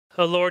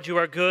O Lord, you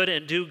are good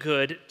and do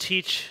good.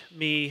 Teach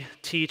me,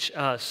 teach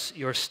us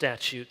your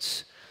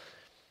statutes.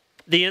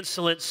 The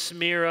insolent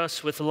smear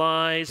us with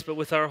lies, but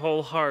with our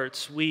whole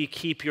hearts we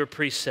keep your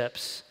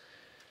precepts.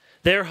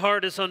 Their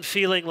heart is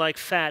unfeeling like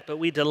fat, but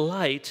we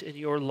delight in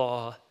your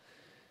law.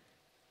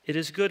 It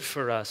is good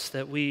for us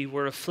that we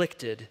were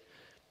afflicted,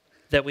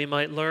 that we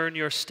might learn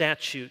your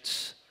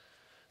statutes.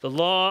 The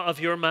law of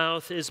your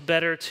mouth is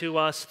better to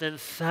us than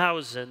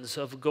thousands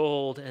of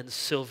gold and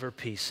silver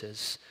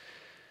pieces.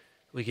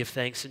 We give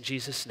thanks in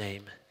Jesus'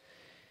 name.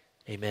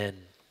 Amen.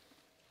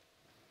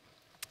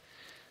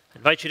 I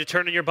invite you to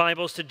turn in your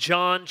Bibles to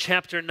John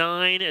chapter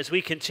 9 as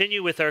we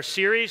continue with our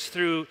series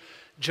through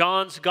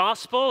John's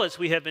Gospel, as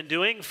we have been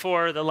doing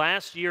for the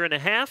last year and a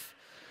half.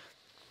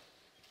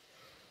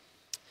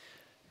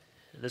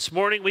 This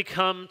morning we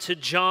come to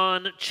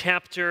John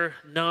chapter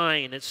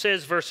 9. It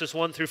says verses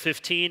 1 through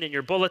 15 in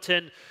your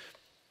bulletin.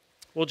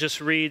 We'll just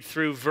read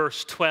through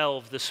verse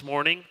 12 this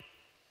morning.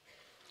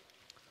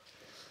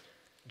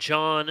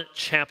 John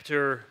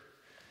chapter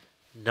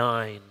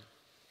 9.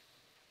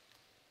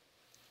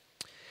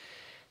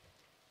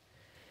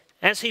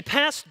 As he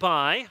passed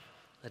by,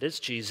 that is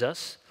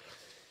Jesus,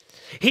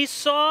 he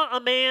saw a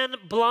man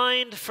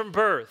blind from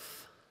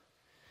birth.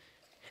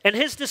 And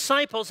his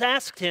disciples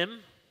asked him,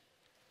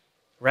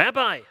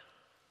 Rabbi,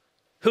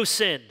 who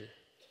sinned,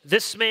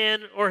 this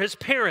man or his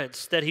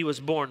parents, that he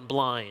was born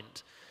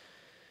blind?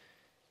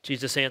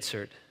 Jesus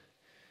answered,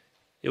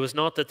 It was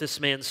not that this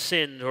man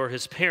sinned or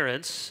his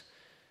parents,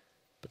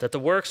 but that the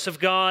works of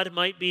God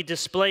might be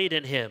displayed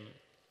in him.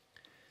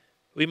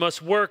 We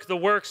must work the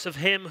works of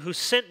him who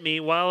sent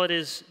me while it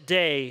is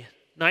day.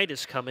 Night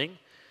is coming,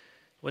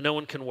 when no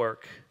one can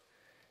work.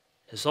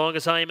 As long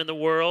as I am in the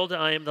world,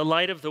 I am the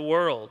light of the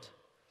world.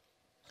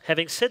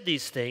 Having said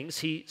these things,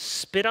 he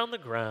spit on the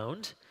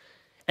ground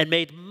and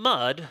made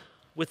mud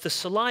with the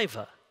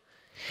saliva.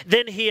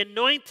 Then he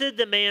anointed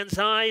the man's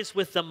eyes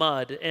with the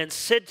mud and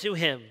said to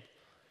him,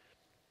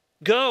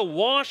 Go,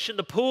 wash in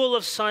the pool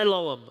of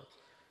Siloam,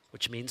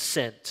 which means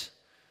sent.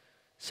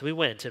 So he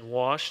went and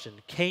washed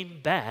and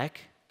came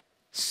back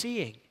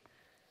seeing.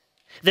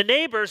 The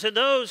neighbors and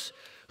those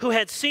who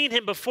had seen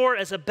him before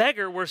as a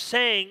beggar were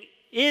saying,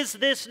 Is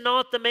this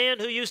not the man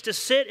who used to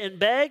sit and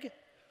beg?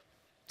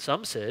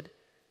 Some said,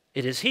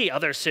 It is he.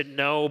 Others said,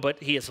 No,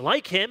 but he is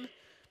like him.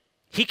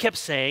 He kept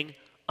saying,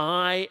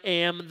 I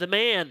am the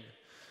man.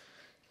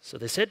 So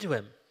they said to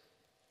him,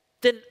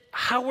 Then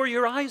how were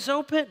your eyes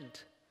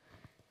opened?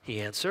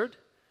 He answered,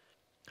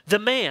 The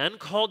man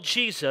called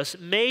Jesus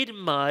made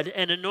mud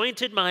and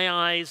anointed my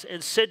eyes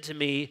and said to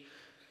me,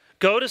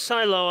 Go to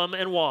Siloam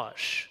and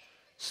wash.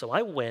 So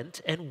I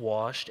went and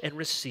washed and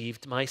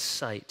received my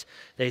sight.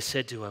 They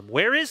said to him,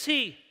 Where is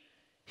he?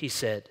 He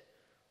said,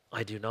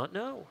 I do not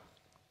know.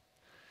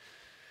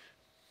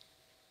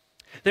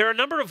 There are a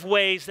number of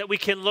ways that we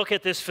can look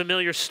at this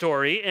familiar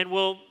story, and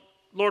we'll,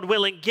 Lord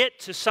willing, get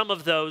to some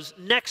of those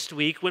next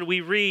week when we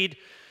read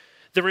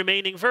the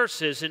remaining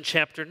verses in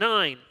chapter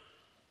 9.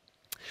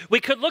 We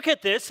could look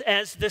at this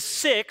as the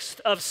sixth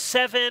of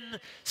 7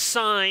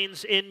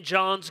 signs in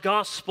John's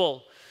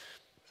Gospel.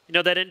 You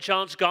know that in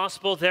John's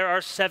Gospel there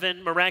are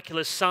 7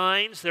 miraculous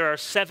signs, there are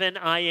 7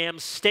 I am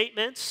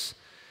statements.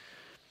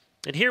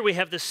 And here we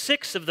have the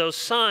 6th of those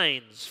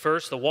signs.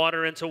 First, the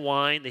water into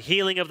wine, the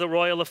healing of the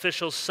royal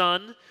official's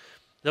son.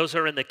 Those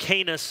are in the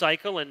Cana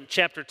cycle in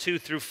chapter 2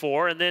 through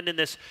 4. And then in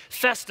this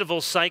festival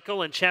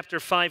cycle in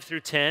chapter 5 through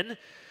 10,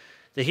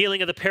 the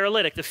healing of the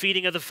paralytic, the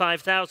feeding of the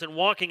 5,000,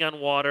 walking on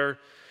water,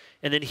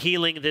 and then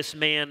healing this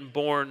man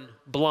born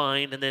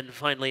blind. And then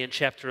finally in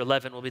chapter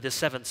 11 will be the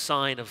 7th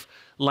sign of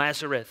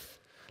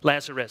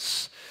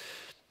Lazarus.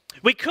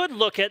 We could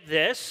look at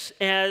this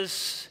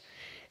as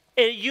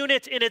a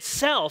unit in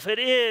itself. It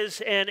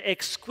is an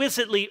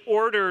exquisitely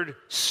ordered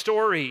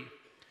story.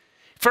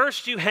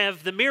 First, you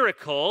have the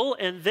miracle,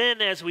 and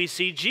then as we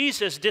see,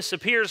 Jesus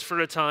disappears for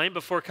a time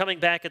before coming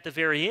back at the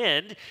very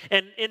end.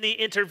 And in the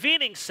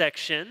intervening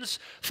sections,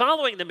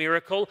 following the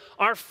miracle,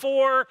 are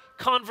 4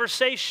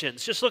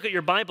 conversations. Just look at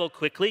your Bible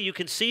quickly. You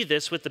can see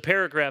this with the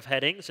paragraph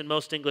headings in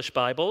most English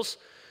Bibles.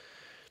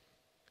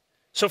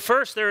 So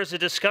first, there is a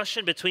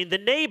discussion between the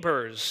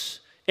neighbors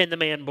and the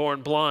man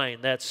born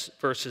blind. That's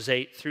verses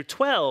 8 through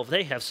 12.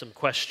 They have some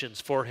questions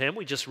for him.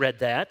 We just read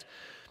that.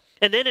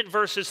 And then in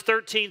verses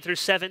 13 through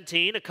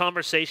 17, a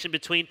conversation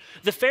between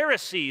the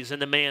Pharisees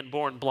and the man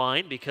born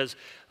blind, because,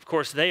 of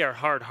course, they are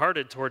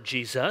hard-hearted toward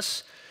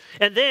Jesus.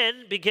 And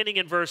then, beginning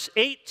in verse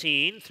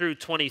 18 through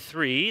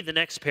 23, the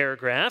next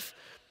paragraph,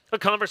 a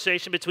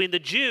conversation between the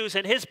Jews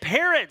and his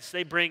parents.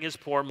 They bring his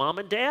poor mom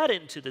and dad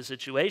into the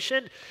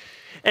situation.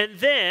 And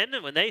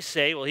then, when they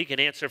say, well, he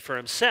can answer for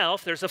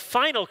himself, there's a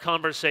final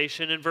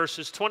conversation in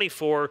verses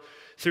 24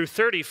 through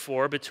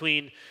 34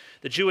 between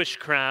the Jewish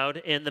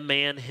crowd and the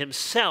man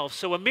himself.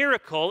 So a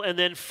miracle and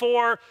then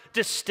 4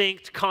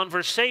 distinct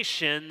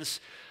conversations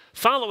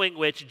following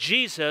which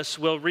Jesus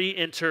will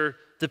re-enter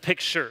the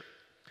picture.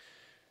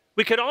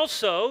 We could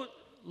also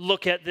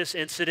look at this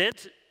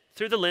incident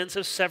through the lens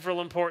of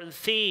several important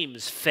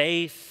themes: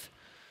 faith,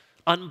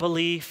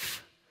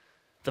 unbelief,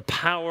 the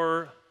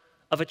power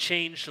of a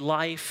changed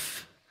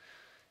life.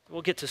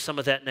 We'll get to some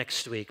of that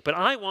next week. But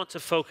I want to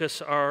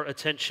focus our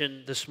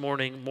attention this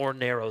morning more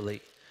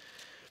narrowly.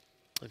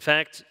 In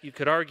fact, you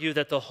could argue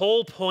that the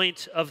whole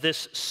point of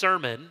this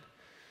sermon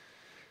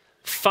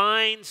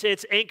finds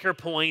its anchor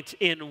point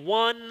in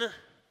one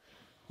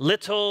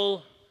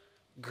little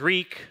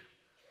Greek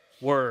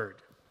word.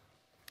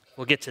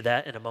 We'll get to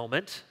that in a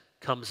moment.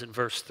 Comes in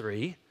verse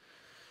 3.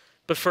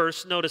 But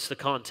first, notice the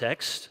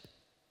context.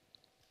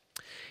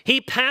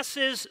 He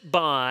passes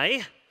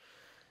by,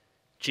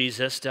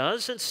 Jesus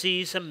does, and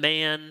sees a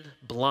man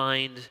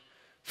blind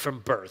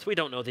from birth. We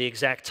don't know the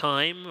exact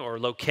time or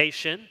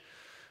location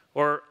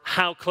or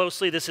how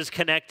closely this is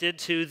connected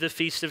to the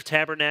Feast of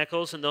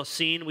Tabernacles and the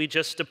scene we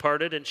just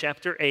departed in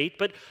chapter 8.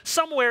 But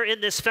somewhere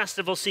in this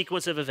festival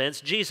sequence of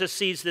events, Jesus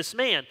sees this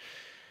man.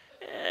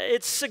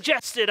 It's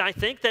suggested, I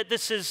think, that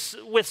this is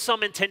with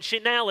some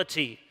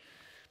intentionality.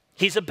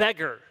 He's a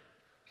beggar.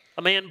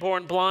 A man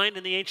born blind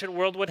in the ancient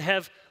world would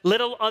have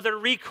little other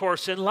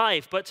recourse in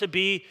life but to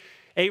be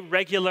a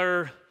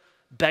regular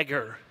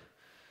beggar.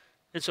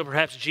 And so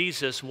perhaps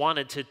Jesus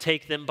wanted to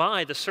take them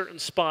by the certain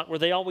spot where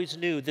they always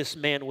knew this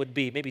man would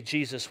be. Maybe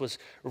Jesus was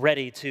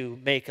ready to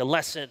make a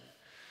lesson,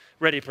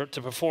 ready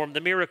to perform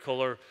the miracle,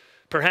 or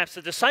perhaps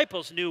the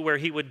disciples knew where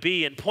he would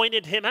be and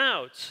pointed him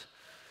out.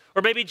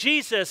 Or maybe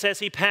Jesus, as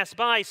he passed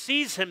by,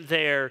 sees him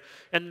there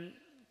and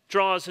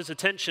draws his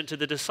attention to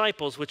the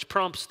disciples, which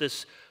prompts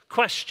this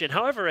question.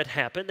 However it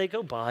happened, they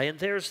go by and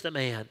there's the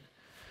man.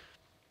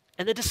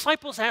 And the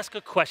disciples ask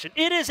a question.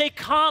 It is a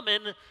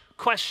common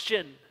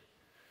question.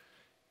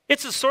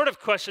 It's a sort of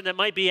question that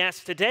might be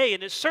asked today,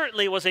 and it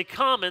certainly was a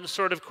common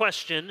sort of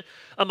question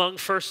among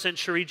first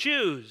century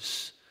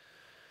Jews.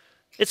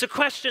 It's a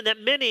question that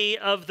many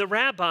of the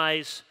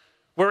rabbis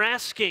were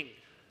asking.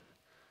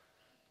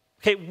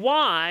 Okay,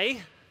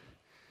 why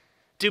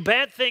do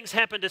bad things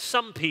happen to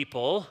some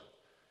people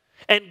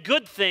and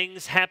good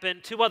things happen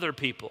to other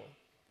people?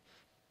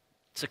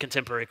 It's a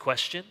contemporary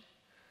question.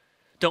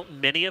 Don't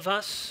many of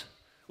us,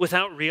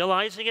 without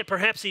realizing it,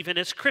 perhaps even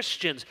as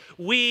Christians,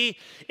 we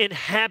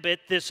inhabit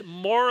this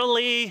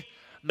morally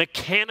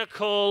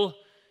mechanical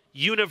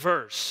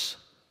universe.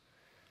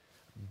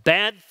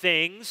 Bad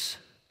things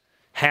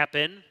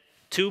happen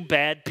to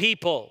bad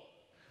people.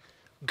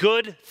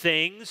 Good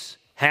things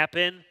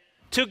happen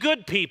to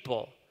good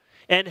people.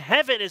 And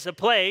heaven is a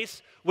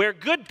place where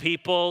good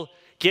people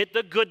get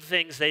the good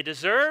things they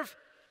deserve,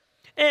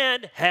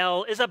 and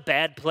hell is a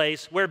bad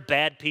place where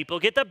bad people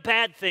get the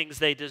bad things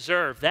they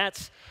deserve.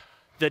 That's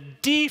the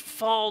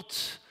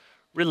default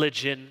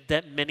religion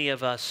that many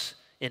of us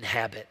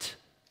inhabit.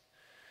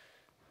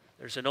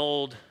 There's an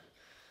old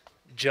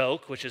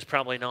joke, which is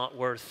probably not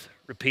worth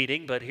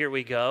repeating, but here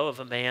we go, of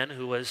a man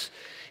who was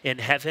in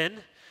heaven,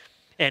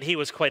 and he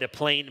was quite a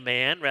plain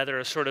man, rather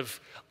a sort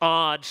of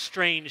odd,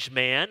 strange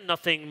man,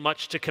 nothing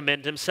much to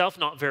commend himself,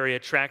 not very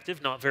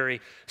attractive, not very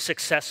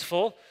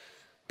successful,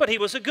 but he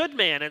was a good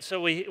man. And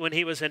so when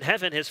he was in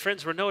heaven, his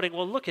friends were noting,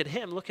 well, look at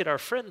him, look at our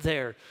friend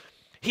there.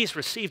 He's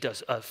received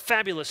a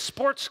fabulous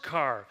sports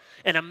car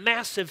and a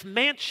massive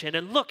mansion.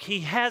 And look,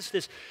 he has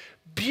this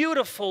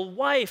beautiful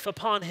wife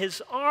upon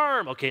his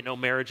arm. Okay, no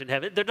marriage in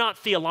heaven. They're not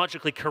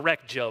theologically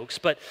correct jokes,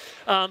 but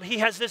he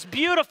has this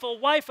beautiful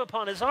wife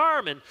upon his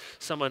arm. And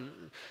someone,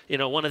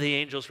 one of the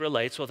angels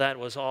relates, well, that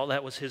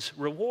was his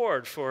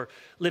reward for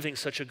living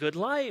such a good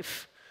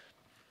life.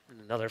 And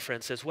another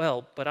friend says,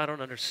 well, but I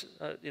don't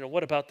understand,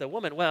 what about the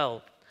woman?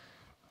 Well,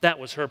 that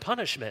was her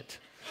punishment.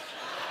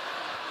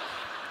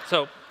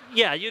 So,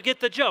 yeah, you get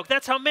the joke.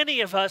 That's how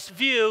many of us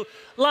view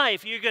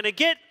life. You're going to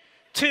get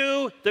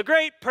to the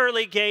great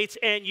pearly gates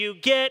and you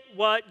get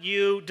what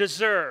you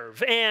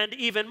deserve. And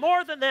even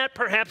more than that,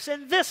 perhaps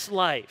in this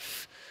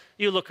life,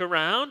 you look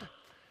around,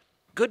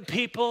 good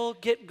people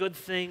get good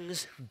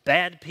things,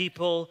 bad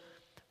people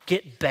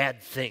get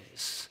bad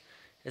things.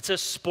 It's a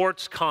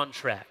sports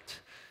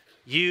contract.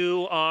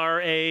 You are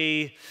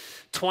a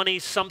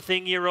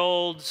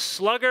 20-something-year-old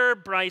slugger,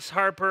 Bryce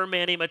Harper,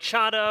 Manny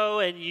Machado,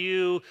 and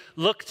you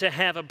look to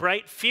have a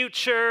bright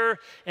future,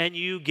 and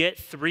you get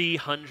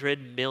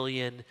 $300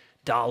 million.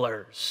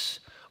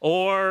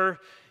 Or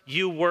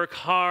you work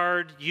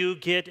hard, you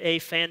get a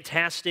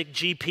fantastic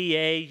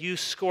GPA, you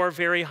score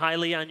very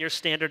highly on your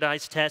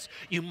standardized test,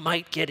 you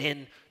might get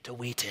into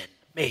Wheaton,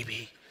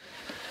 maybe.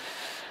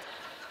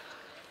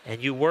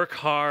 And you work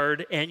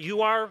hard, and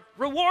you are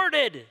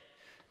rewarded.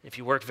 If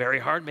you work very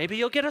hard, maybe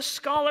you'll get a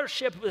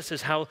scholarship. This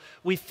is how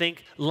we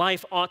think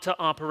life ought to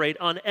operate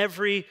on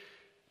every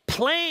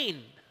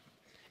plane.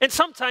 And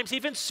sometimes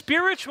even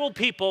spiritual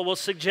people will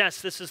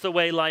suggest this is the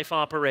way life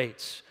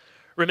operates.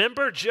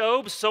 Remember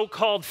Job's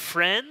so-called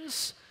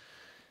friends?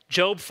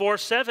 Job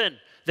 4:7.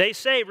 They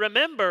say,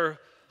 remember,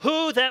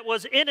 who that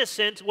was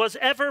innocent was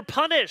ever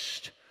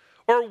punished?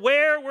 Or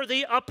where were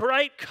the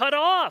upright cut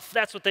off?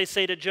 That's what they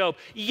say to Job.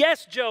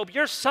 Yes, Job,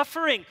 you're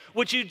suffering.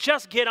 Would you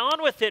just get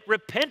on with it?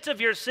 Repent of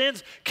your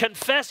sins.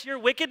 Confess your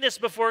wickedness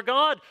before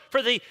God.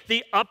 For the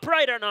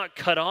upright are not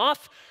cut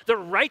off. The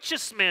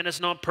righteous man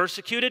is not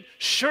persecuted.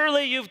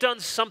 Surely you've done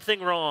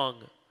something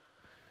wrong.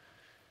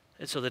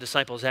 And so the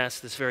disciples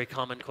asked this very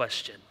common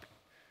question.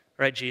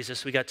 All right,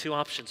 Jesus, we got two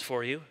options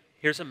for you.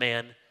 Here's a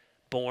man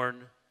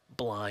born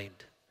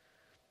blind.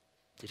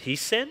 Did he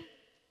sin?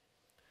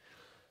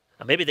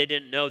 Now, maybe they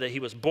didn't know that he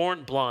was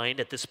born blind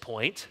at this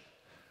point.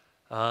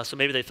 So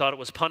maybe they thought it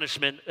was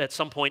punishment at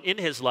some point in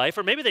his life,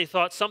 or maybe they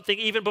thought something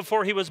even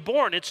before he was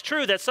born. It's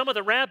true that some of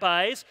the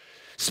rabbis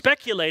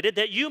speculated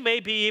that you may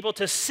be able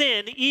to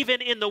sin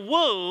even in the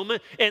womb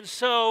and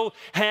so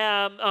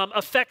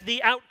affect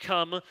the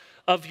outcome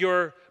of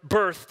your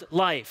birthed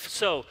life.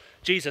 So,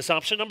 Jesus,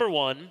 option number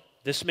one,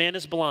 this man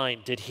is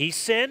blind. Did he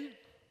sin?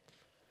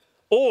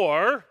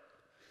 Or,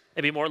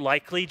 maybe more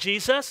likely,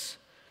 Jesus,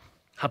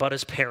 how about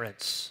his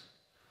parents?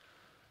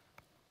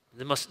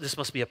 This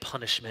must be a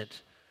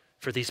punishment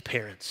for these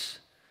parents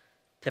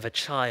to have a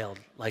child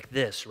like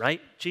this,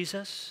 right,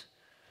 Jesus?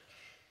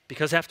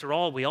 Because after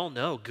all, we all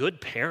know good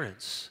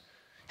parents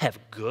have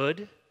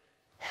good,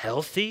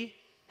 healthy,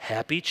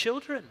 happy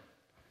children.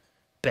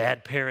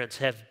 Bad parents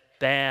have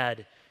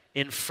bad,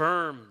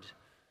 infirmed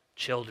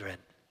children.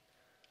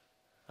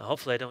 Now,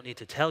 hopefully I don't need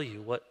to tell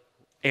you what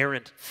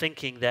errant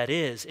thinking that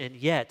is, and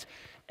yet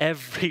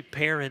every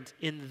parent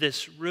in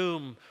this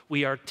room,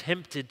 we are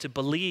tempted to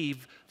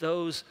believe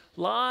those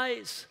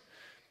lies.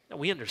 Now,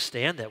 we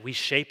understand that we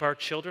shape our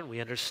children. We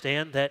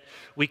understand that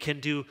we can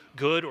do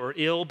good or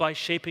ill by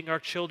shaping our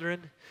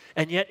children.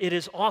 And yet it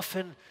is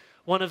often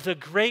one of the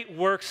great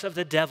works of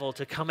the devil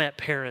to come at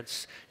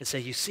parents and say,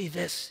 you see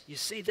this? You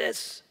see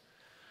this?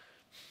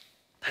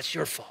 That's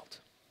your fault.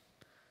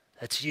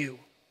 That's you.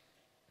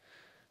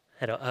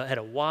 I had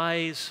a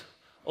wise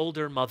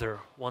older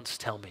mother once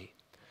tell me,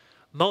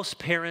 most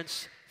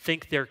parents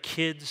think their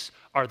kids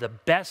are the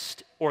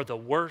best or the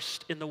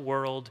worst in the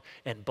world,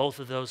 and both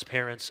of those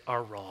parents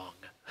are wrong.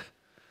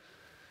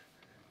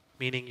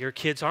 Meaning your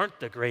kids aren't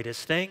the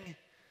greatest thing,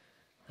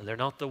 and they're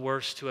not the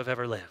worst who have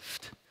ever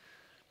lived.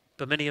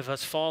 But many of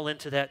us fall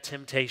into that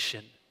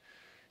temptation,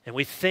 and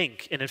we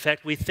think, and in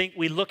fact, we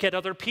look at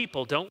other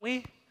people, don't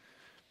we?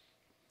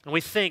 And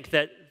we think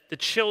that the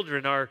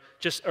children are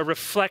just a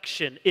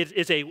reflection. It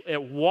is a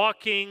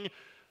walking,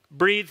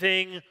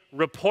 breathing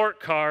report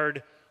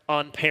card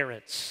on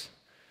parents.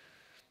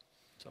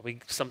 So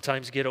we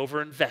sometimes get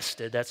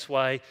overinvested. That's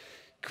why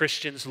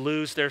Christians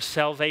lose their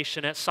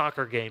salvation at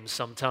soccer games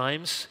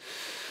sometimes.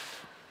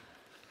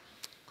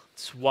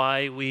 It's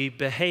why we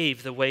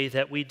behave the way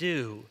that we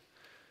do.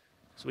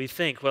 So we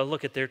think, well,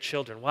 look at their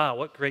children. Wow,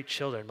 what great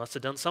children. Must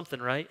have done something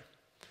right.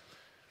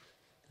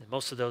 And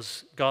most of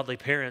those godly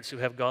parents who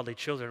have godly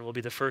children will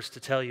be the first to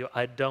tell you,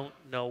 I don't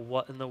know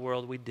what in the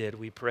world we did.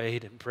 We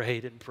prayed and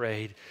prayed and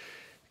prayed.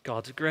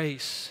 God's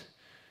grace.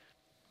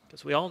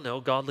 Because we all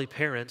know godly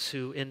parents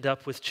who end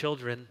up with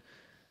children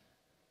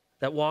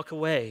that walk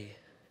away.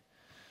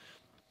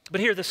 But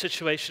here the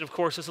situation, of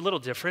course, is a little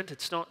different.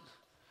 It's not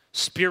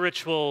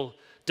spiritual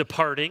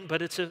departing,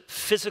 but it's a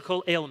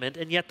physical ailment,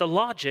 and yet the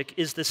logic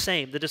is the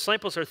same. The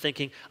disciples are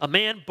thinking, a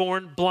man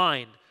born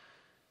blind.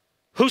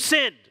 Who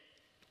sinned?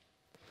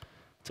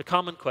 It's a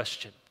common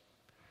question.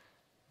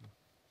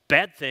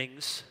 Bad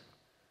things,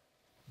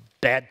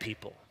 bad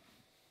people.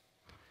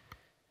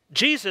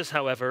 Jesus,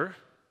 however,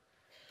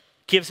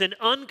 gives an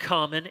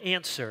uncommon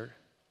answer.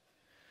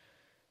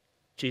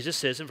 Jesus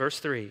says in verse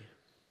 3,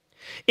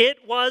 it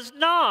was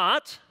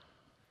not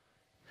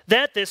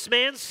that this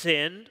man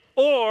sinned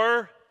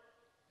or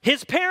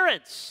his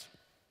parents.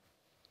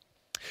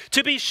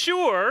 To be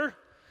sure,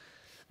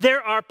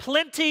 there are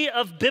plenty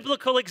of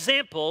biblical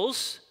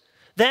examples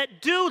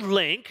that do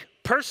link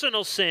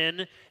personal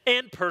sin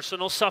and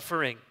personal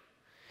suffering.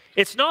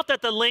 It's not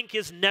that the link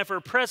is never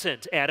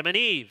present. Adam and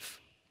Eve,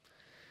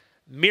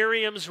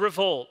 Miriam's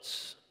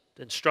revolts,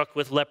 then struck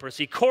with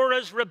leprosy,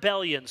 Korah's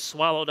rebellion,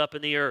 swallowed up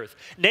in the earth,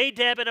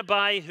 Nadab and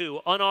Abihu,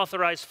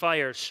 unauthorized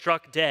fire,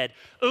 struck dead,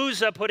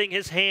 Uzzah putting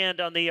his hand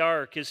on the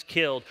ark is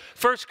killed.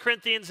 1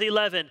 Corinthians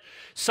 11,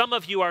 some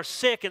of you are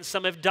sick and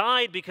some have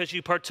died because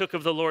you partook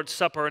of the Lord's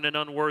Supper in an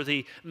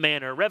unworthy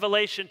manner.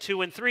 Revelation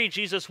 2 and 3,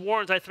 Jesus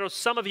warns, I throw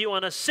some of you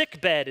on a sick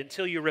bed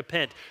until you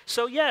repent.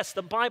 So yes,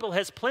 the Bible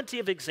has plenty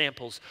of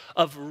examples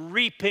of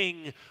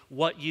reaping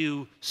what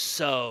you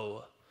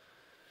sow.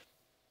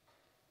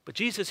 But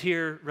Jesus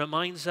here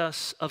reminds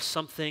us of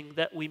something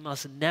that we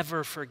must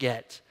never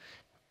forget,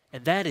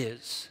 and that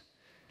is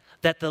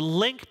that the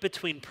link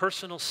between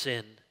personal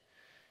sin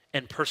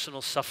and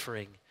personal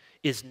suffering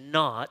is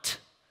not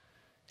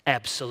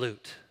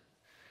absolute.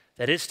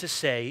 That is to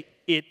say,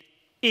 it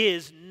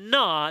is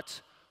not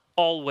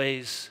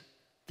always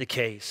the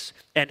case.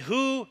 And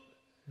who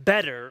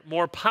better,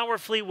 more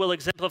powerfully will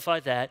exemplify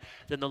that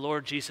than the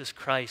Lord Jesus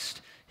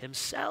Christ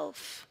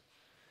himself?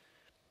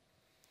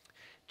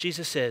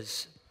 Jesus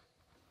says,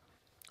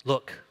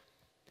 look,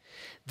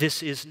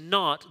 this is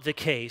not the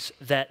case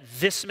that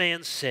this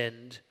man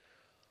sinned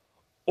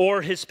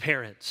or his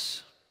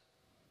parents.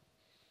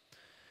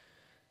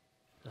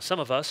 Now, some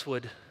of us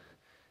would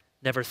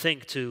never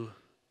think to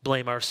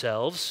blame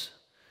ourselves.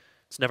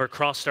 It's never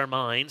crossed our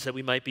minds that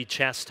we might be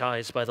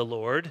chastised by the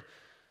Lord.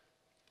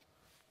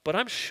 But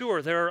I'm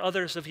sure there are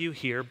others of you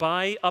here,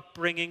 by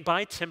upbringing,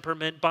 by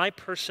temperament, by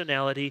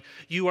personality,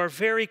 you are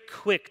very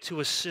quick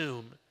to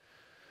assume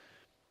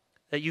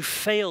that you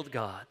failed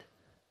God.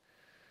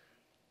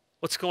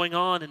 What's going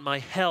on in my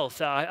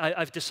health?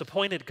 I've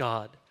disappointed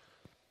God.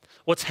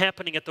 What's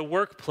happening at the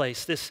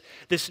workplace,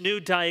 this new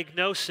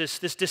diagnosis,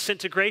 this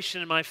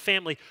disintegration in my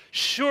family.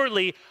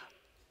 Surely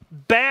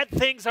bad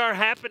things are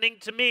happening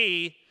to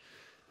me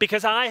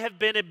because I have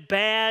been a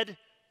bad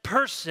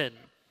person.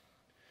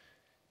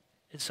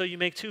 And so you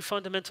make two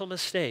fundamental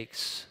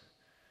mistakes.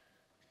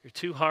 You're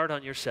too hard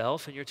on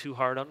yourself and you're too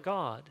hard on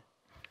God.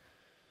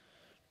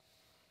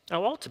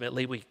 Now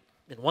ultimately,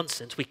 in one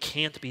sense, we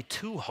can't be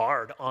too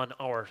hard on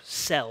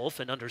ourselves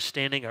and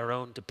understanding our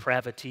own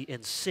depravity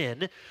and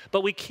sin,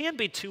 but we can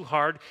be too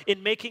hard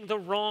in making the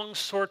wrong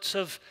sorts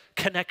of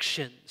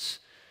connections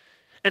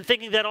and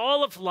thinking that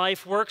all of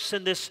life works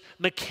in this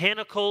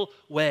mechanical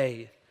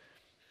way.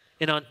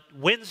 And on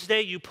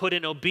Wednesday, you put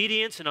in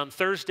obedience, and on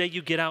Thursday,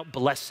 you get out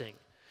blessing.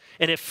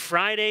 And if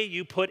Friday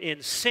you put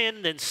in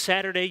sin, then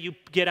Saturday you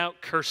get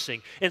out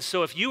cursing. And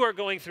so if you are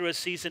going through a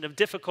season of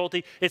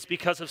difficulty, it's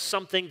because of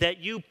something that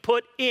you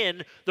put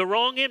in, the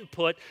wrong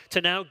input, to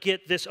now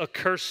get this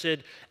accursed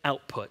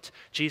output.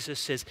 Jesus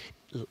says,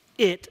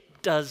 it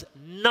does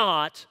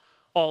not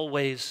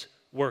always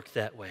work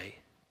that way.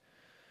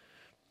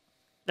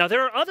 Now,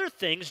 there are other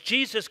things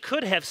Jesus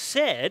could have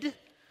said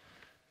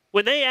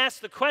when they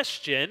asked the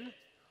question,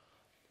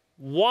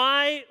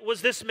 why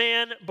was this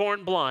man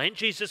born blind?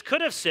 Jesus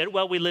could have said,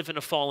 well, we live in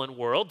a fallen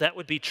world. That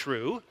would be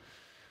true.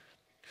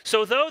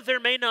 So though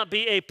there may not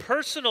be a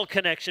personal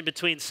connection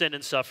between sin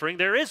and suffering,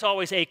 there is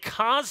always a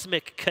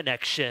cosmic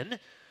connection.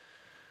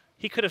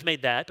 He could have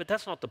made that, but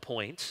that's not the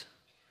point.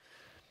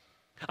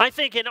 I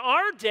think in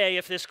our day,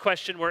 if this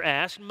question were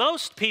asked,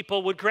 most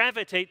people would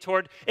gravitate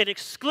toward an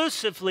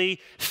exclusively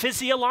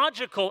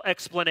physiological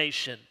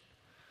explanation.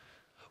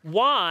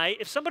 Why,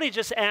 if somebody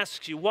just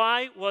asks you,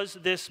 why was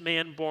this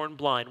man born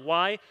blind?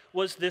 Why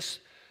was this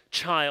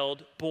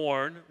child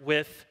born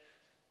with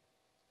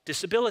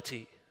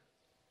disability?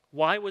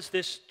 Why was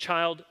this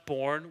child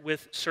born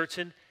with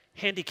certain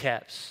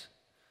handicaps?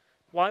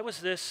 Why was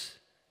this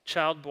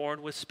child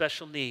born with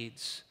special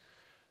needs?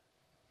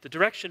 The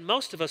direction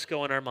most of us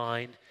go in our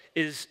mind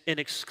is an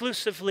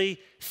exclusively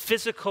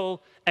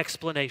physical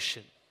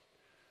explanation.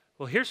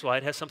 Well, here's why.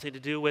 It has something to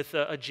do with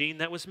a gene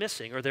that was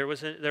missing, or there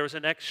was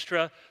an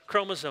extra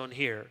chromosome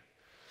here.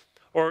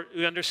 Or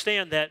we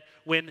understand that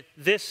when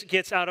this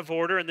gets out of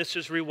order and this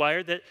is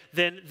rewired,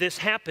 then this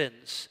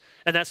happens.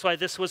 And that's why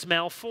this was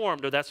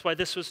malformed, or that's why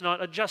this was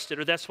not adjusted,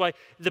 or that's why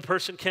the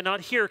person cannot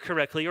hear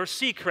correctly or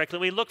see correctly.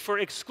 We look for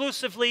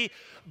exclusively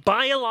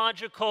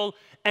biological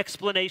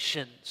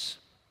explanations.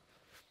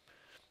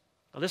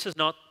 Now, this is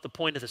not the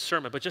point of the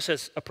sermon, but just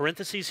as a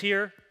parenthesis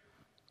here,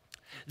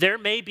 there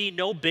may be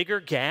no bigger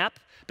gap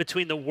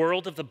between the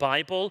world of the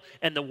Bible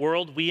and the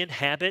world we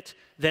inhabit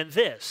than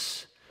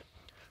this.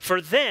 For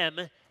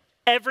them,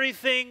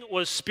 everything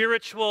was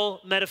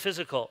spiritual,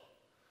 metaphysical.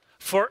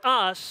 For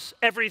us,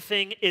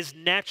 everything is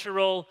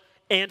natural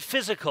and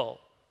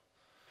physical.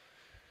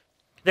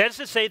 That is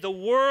to say, the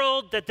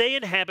world that they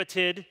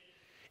inhabited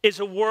is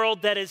a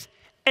world that is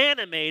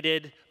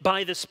animated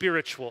by the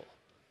spiritual.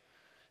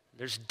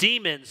 There's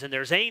demons, and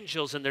there's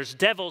angels, and there's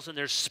devils, and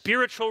there's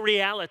spiritual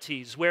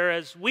realities,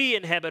 whereas we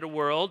inhabit a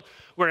world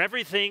where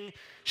everything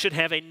should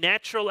have a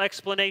natural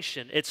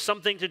explanation. It's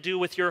something to do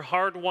with your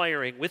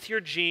hardwiring, with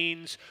your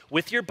genes,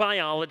 with your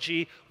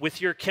biology,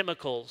 with your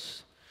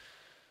chemicals.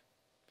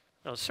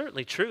 Now, it's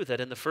certainly true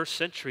that in the first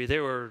century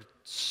there were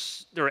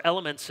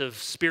elements of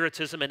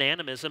spiritism and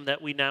animism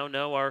that we now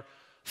know are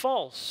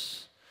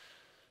false,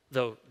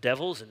 though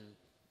devils and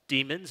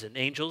demons and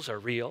angels are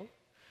real.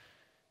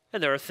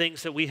 And there are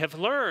things that we have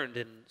learned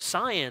in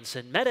science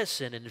and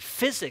medicine and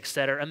physics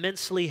that are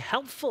immensely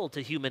helpful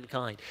to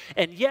humankind.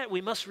 And yet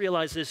we must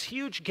realize this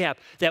huge gap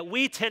that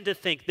we tend to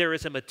think there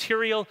is a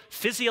material,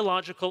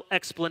 physiological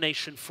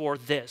explanation for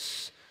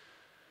this.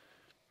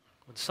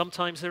 When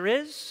sometimes there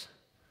is,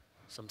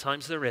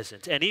 sometimes there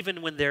isn't. And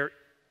even when there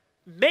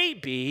may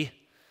be,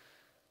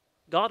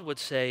 God would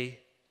say,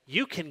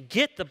 you can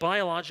get the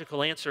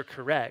biological answer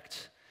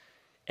correct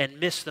and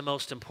miss the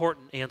most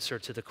important answer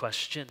to the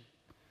question.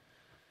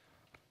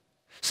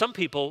 Some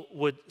people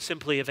would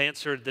simply have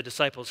answered the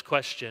disciples'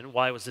 question,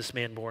 why was this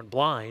man born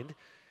blind?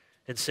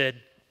 And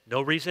said,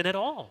 no reason at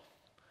all.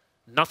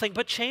 Nothing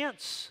but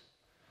chance.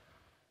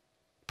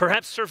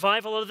 Perhaps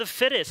survival of the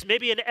fittest,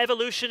 maybe an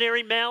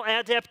evolutionary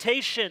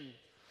maladaptation.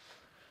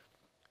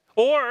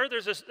 Or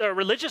there's a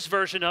religious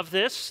version of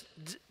this,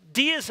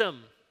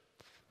 deism.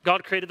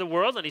 God created the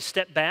world and he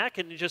stepped back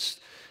and this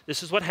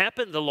is what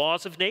happened. The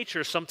laws of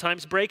nature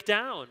sometimes break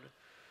down.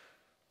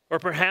 Or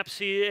perhaps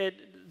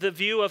the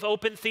view of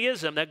open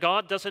theism, that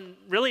God doesn't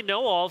really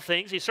know all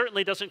things. He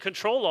certainly doesn't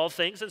control all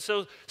things, and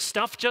so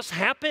stuff just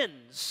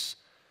happens.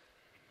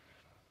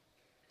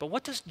 But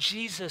what does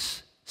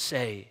Jesus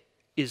say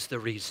is the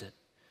reason?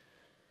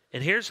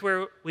 And here's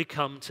where we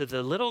come to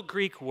the little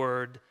Greek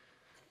word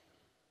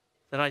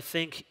that I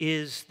think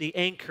is the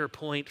anchor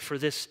point for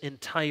this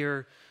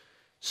entire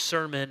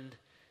sermon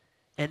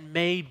and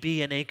may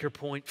be an anchor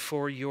point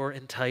for your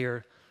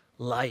entire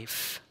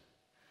life.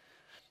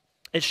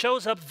 It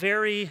shows up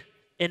very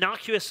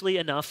innocuously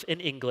enough in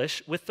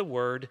English with the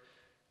word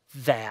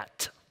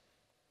that.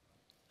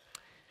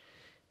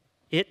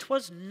 It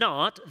was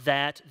not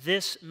that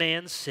this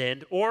man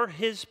sinned or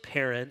his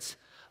parents,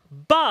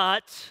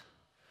 but,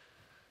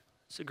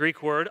 it's a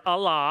Greek word,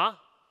 Allah,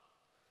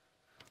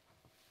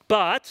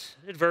 but,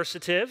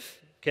 adversative,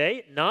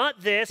 okay,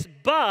 not this,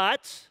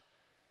 but,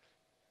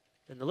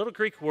 and the little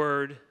Greek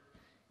word,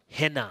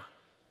 hina,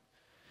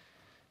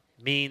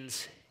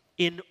 means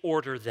in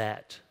order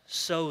that,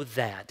 so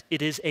that.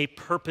 It is a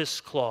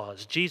purpose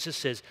clause. Jesus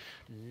says,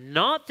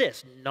 not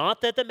this, not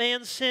that the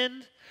man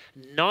sinned,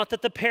 not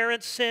that the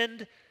parents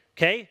sinned,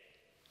 okay?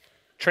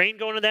 Train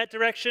going in that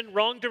direction,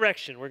 wrong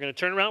direction. We're going to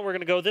turn around, we're going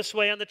to go this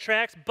way on the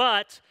tracks,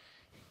 but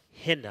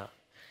hina,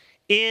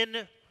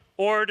 in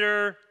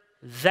order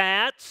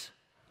that,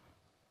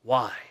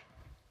 why?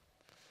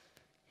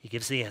 He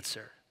gives the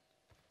answer.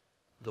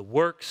 The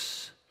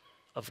works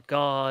of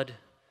God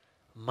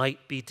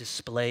might be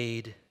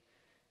displayed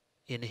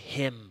in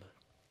him.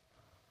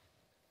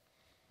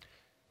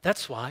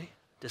 That's why,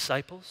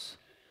 disciples.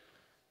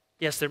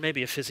 Yes, there may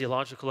be a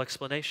physiological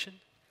explanation.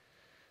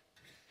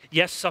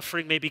 Yes,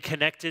 suffering may be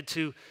connected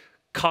to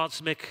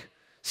cosmic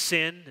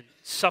sin and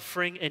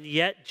suffering, and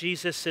yet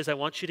Jesus says, I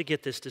want you to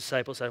get this,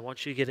 disciples. I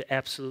want you to get it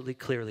absolutely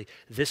clearly.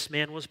 This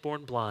man was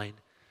born blind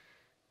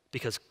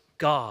because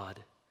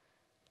God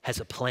has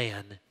a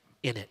plan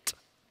in it.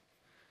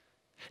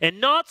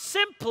 And not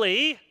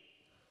simply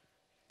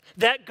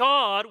that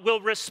God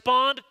will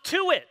respond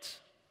to it.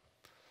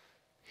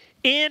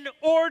 In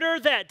order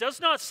that,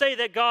 does not say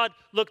that God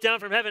looked down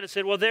from heaven and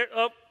said, well,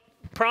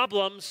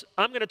 problems,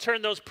 I'm going to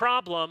turn those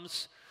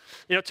problems,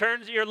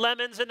 turn your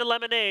lemons into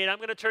lemonade. I'm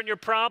going to turn your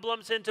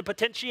problems into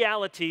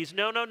potentialities.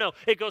 No, no, no.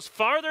 It goes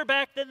farther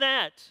back than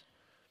that.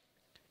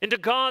 Into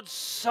God's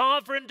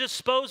sovereign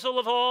disposal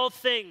of all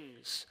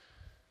things.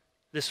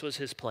 This was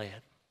his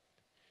plan.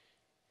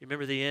 You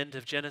remember the end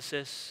of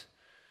Genesis?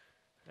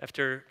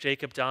 After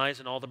Jacob dies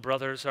and all the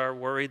brothers are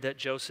worried that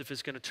Joseph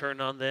is going to turn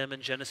on them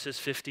in Genesis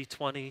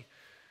 50:20.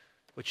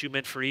 What you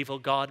meant for evil,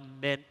 God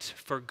meant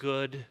for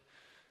good,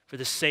 for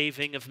the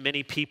saving of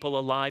many people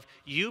alive.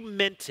 You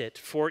meant it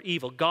for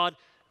evil. God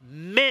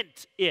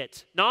meant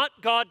it. Not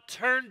God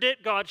turned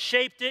it, God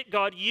shaped it,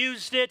 God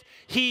used it.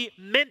 He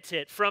meant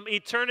it from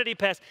eternity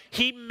past.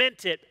 He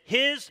meant it.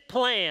 His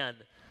plan,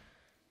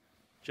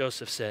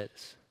 Joseph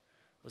says,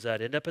 was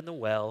I'd end up in the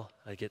well,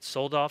 I'd get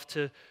sold off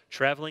to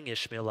traveling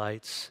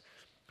Ishmaelites,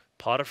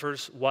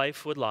 Potiphar's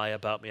wife would lie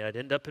about me, I'd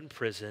end up in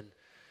prison,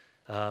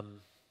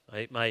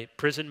 my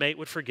prison mate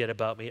would forget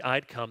about me,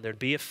 I'd come, there'd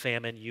be a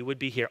famine, you would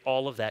be here,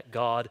 all of that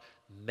God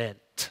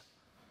meant.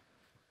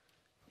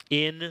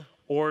 In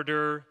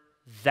order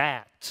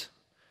that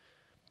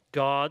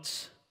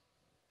God's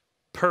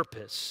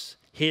purpose,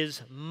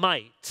 his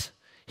might,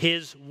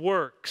 his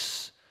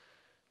works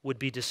would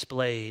be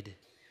displayed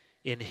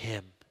in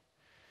him.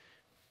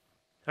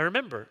 Now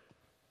remember,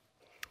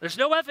 there's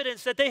no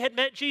evidence that they had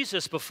met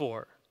Jesus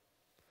before.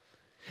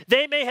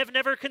 They may have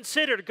never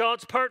considered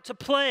God's part to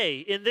play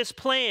in this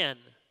plan.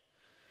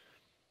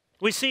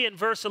 We see in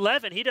verse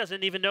 11, he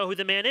doesn't even know who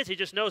the man is. He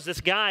just knows this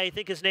guy. I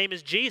think his name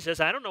is Jesus.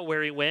 I don't know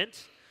where he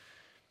went.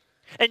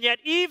 And yet,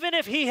 even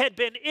if he had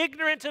been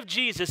ignorant of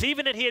Jesus,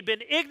 even if he had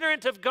been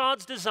ignorant of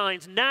God's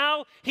designs,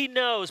 now he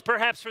knows,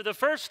 perhaps for the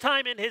first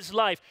time in his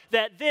life,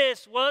 that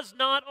this was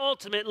not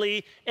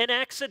ultimately an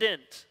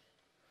accident.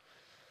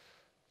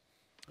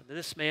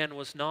 This man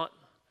was not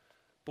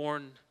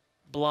born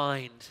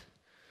blind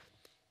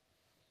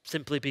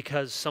simply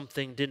because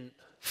something didn't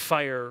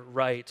fire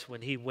right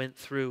when he went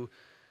through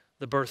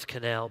the birth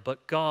canal,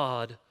 but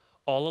God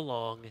all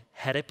along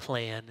had a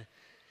plan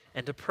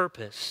and a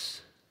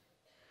purpose.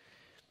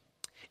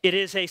 It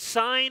is a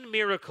sign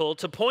miracle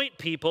to point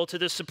people to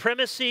the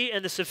supremacy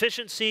and the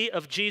sufficiency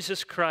of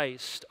Jesus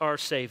Christ, our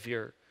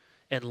Savior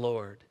and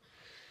Lord.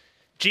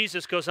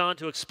 Jesus goes on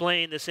to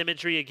explain this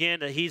imagery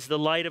again, that he's the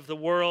light of the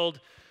world.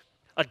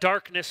 A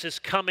darkness is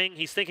coming.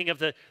 He's thinking of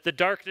the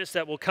darkness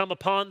that will come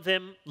upon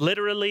them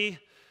literally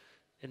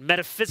and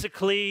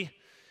metaphysically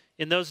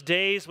in those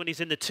days when he's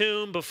in the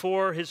tomb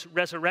before his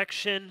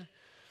resurrection.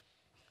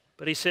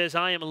 But he says,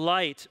 I am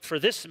light for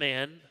this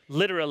man,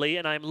 literally,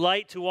 and I am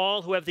light to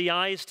all who have the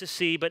eyes to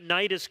see, but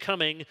night is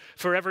coming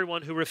for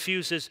everyone who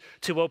refuses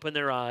to open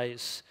their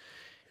eyes.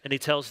 And he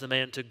tells the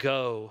man to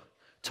go,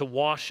 to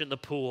wash in the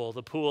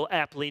pool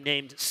aptly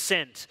named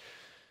Sent,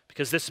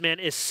 because this man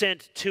is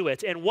sent to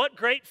it. And what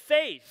great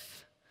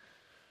faith!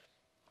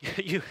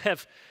 You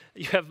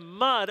have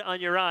mud on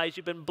your eyes.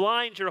 You've been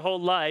blind your whole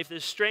life.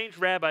 This strange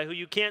rabbi who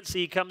you can't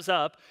see comes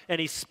up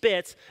and he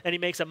spits and he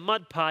makes a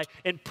mud pie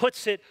and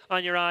puts it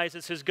on your eyes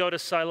and says, go to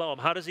Siloam.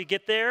 How does he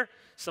get there?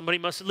 Somebody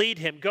must lead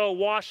him. Go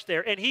wash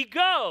there. And he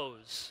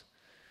goes.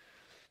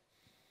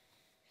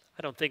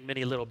 I don't think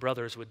many little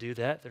brothers would do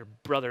that. Their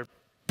brother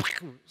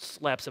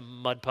slaps a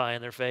mud pie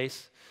in their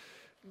face.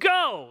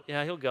 Go.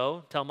 Yeah, he'll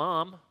go. Tell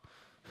mom.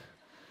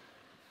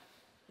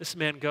 This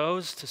man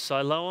goes to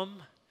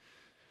Siloam.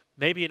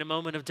 Maybe in a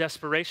moment of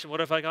desperation. What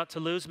have I got to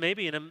lose?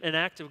 Maybe in an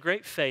act of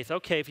great faith.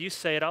 Okay, if you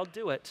say it, I'll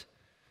do it.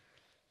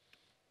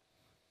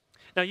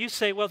 Now you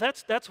say, well,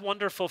 that's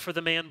wonderful for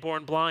the man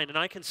born blind, and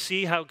I can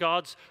see how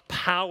God's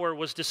power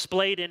was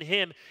displayed in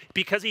him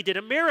because he did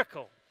a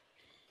miracle.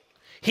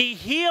 He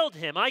healed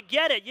him. I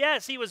get it.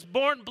 Yes, he was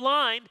born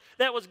blind.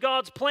 That was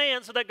God's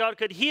plan so that God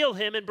could heal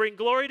him and bring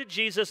glory to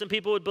Jesus and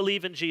people would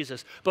believe in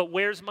Jesus. But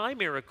where's my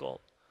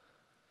miracle?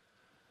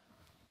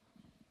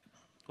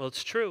 Well,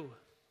 it's true.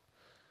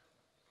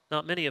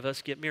 Not many of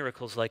us get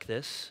miracles like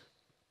this.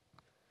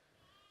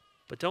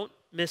 But don't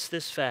miss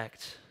this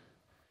fact.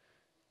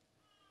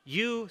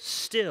 You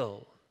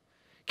still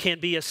can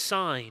be a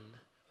sign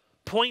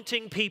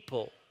pointing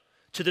people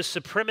to the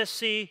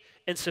supremacy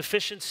and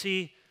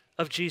sufficiency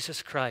of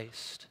Jesus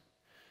Christ.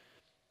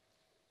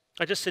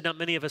 I just said not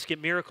many of us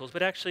get miracles,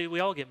 but actually we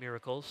all get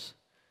miracles.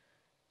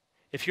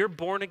 If you're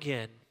born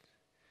again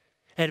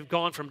and have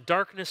gone from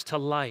darkness to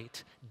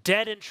light,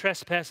 dead in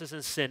trespasses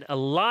and sin,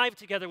 alive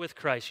together with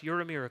Christ,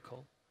 you're a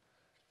miracle.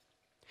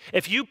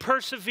 If you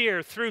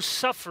persevere through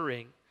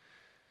suffering,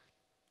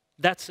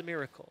 that's a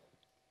miracle.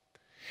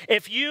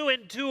 If you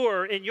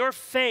endure in your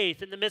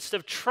faith in the midst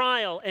of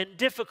trial and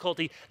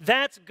difficulty,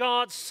 that's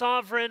God's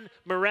sovereign,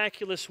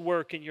 miraculous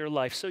work in your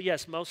life. So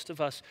yes, most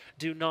of us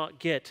do not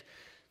get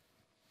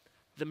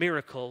the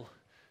miracle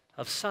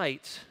of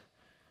sight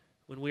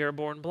when we are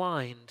born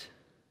blind.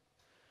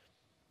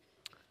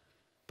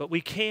 But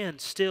we can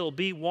still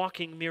be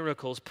walking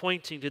miracles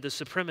pointing to the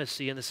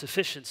supremacy and the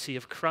sufficiency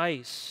of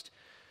Christ.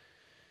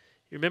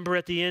 You remember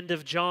at the end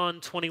of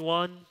John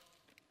 21,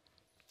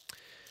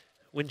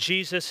 when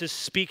Jesus is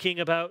speaking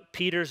about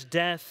Peter's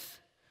death,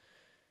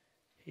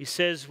 he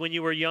says, when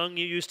you were young,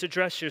 you used to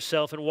dress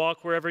yourself and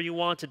walk wherever you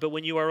wanted. But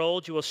when you are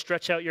old, you will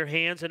stretch out your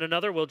hands, and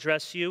another will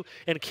dress you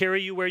and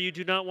carry you where you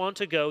do not want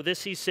to go.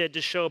 This he said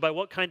to show by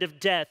what kind of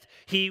death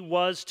he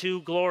was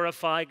to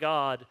glorify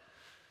God.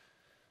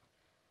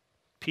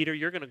 Peter,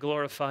 you're going to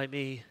glorify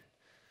me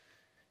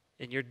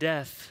in your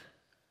death.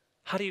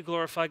 How do you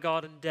glorify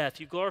God in death?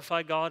 You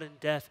glorify God in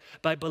death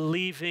by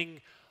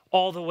believing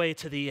all the way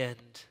to the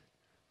end.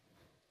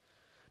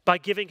 By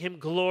giving him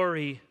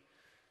glory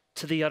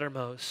to the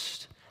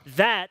uttermost.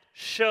 That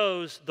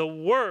shows the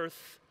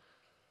worth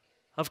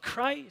of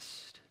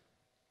Christ.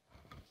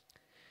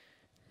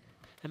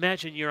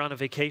 Imagine you're on a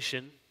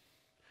vacation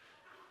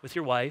with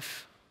your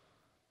wife.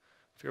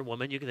 If you're a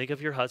woman, you can think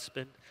of your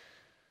husband.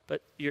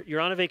 But you're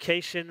on a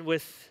vacation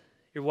with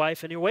your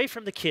wife and you're away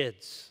from the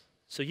kids.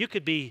 So you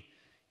could be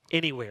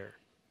anywhere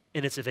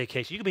and it's a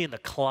vacation. You could be in the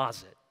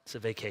closet. It's a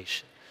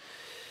vacation.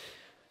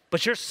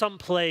 But you're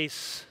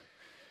someplace.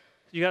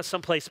 You got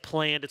someplace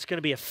planned. It's going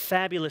to be a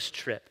fabulous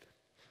trip.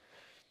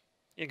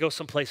 You go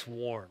someplace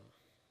warm,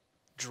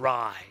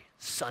 dry,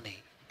 sunny.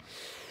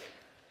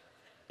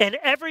 And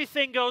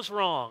everything goes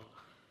wrong.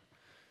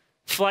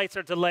 Flights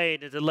are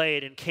delayed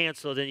and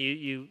canceled, and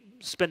you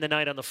spend the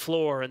night on the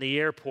floor in the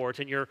airport,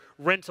 and your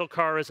rental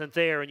car isn't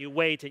there, and you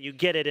wait, and you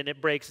get it, and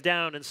it breaks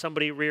down, and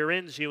somebody rear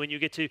ends you, and you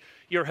get to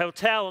your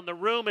hotel, and the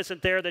room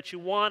isn't there that you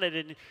wanted,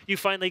 and you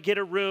finally get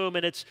a room,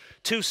 and it's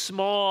too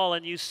small,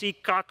 and you see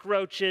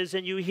cockroaches,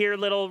 and you hear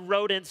little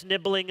rodents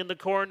nibbling in the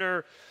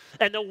corner,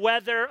 and the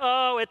weather,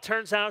 it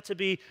turns out to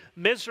be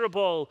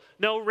miserable.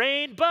 No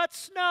rain, but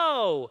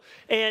snow.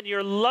 And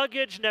your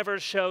luggage never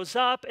shows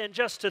up. And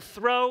just to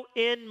throw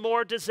in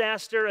more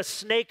disaster, a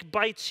snake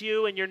bites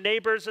you, and your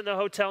neighbors in the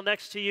hotel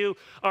next to you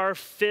are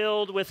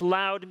filled with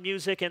loud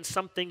music, and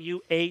something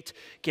you ate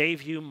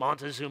gave you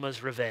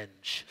Montezuma's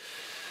revenge.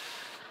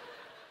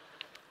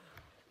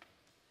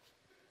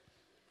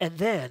 And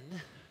then,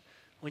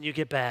 when you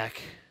get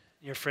back,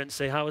 your friends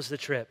say, "How was the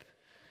trip?"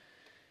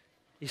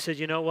 You said,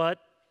 "You know what?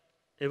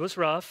 It was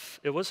rough,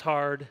 it was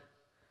hard,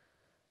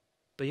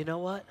 but you know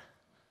what?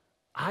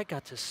 I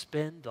got to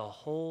spend the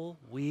whole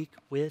week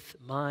with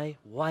my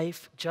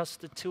wife,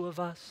 just the two of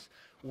us.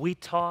 We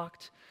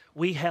talked,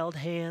 we held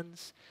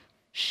hands.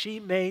 She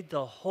made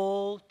the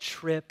whole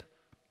trip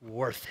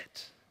worth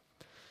it."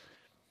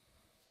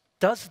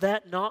 Does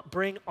that not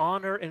bring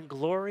honor and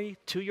glory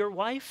to your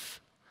wife?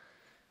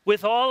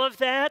 With all of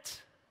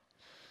that?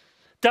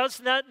 Does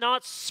that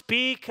not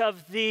speak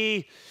of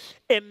the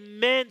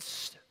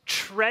immense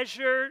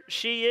treasure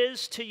she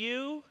is to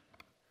you?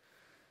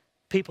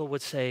 People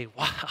would say,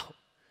 "Wow,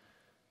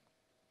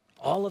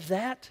 all of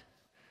that?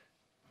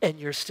 And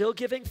you're still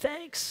giving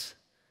thanks?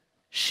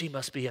 She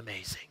must be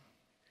amazing."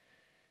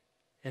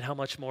 And how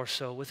much more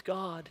so with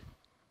God?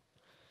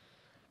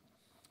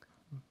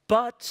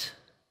 But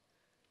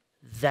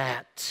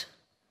that,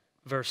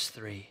 verse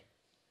 3,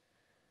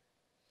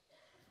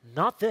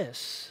 not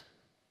this,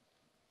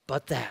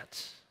 but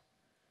that.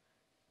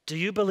 Do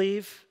you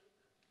believe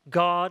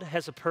God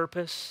has a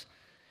purpose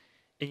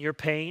in your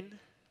pain?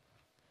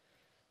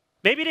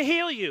 Maybe to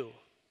heal you.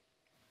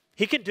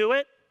 He can do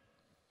it.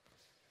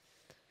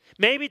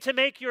 Maybe to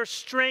make your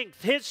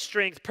strength, His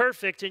strength,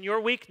 perfect in your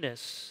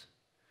weakness.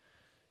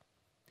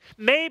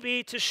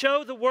 Maybe to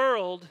show the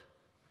world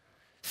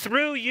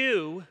through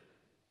you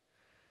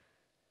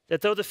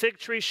that though the fig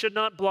tree should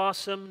not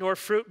blossom, nor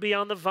fruit be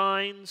on the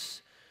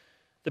vines,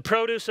 the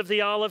produce of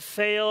the olive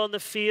fail, and the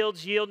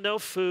fields yield no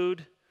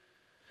food,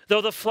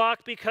 though the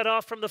flock be cut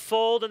off from the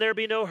fold, and there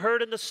be no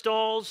herd in the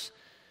stalls,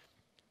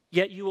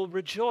 yet you will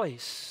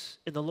rejoice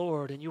in the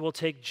Lord, and you will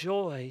take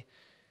joy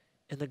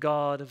in the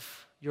God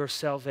of your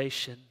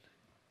salvation.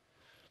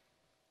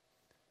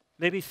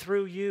 Maybe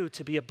through you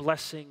to be a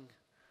blessing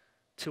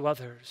to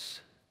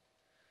others.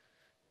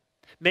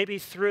 Maybe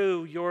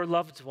through your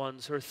loved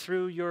ones, or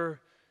through your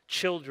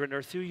children,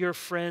 or through your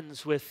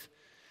friends with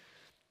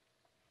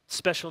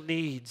special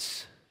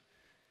needs,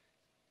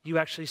 you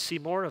actually see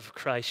more of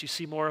Christ. You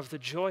see more of the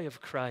joy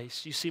of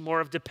Christ. You see more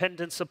of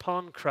dependence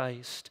upon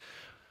Christ.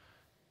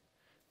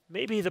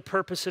 Maybe the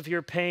purpose of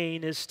your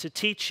pain is to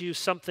teach you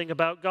something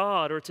about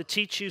God, or to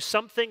teach you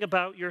something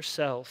about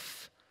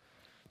yourself.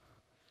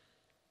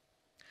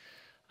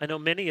 I know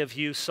many of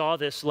you saw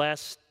this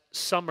last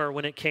summer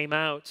when it came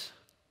out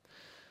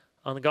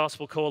on the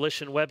Gospel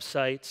Coalition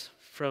website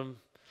from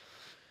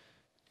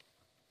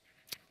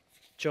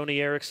Joni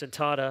Eareckson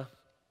Tada.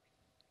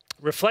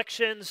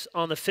 Reflections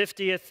on the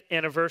 50th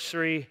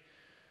anniversary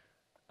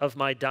of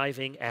my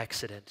diving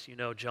accident. You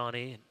know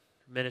Johnny,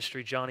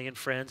 ministry Johnny and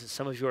Friends, and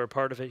some of you are a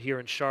part of it here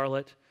in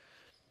Charlotte.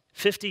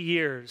 50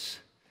 years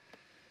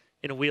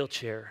in a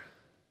wheelchair.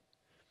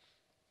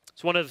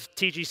 It's one of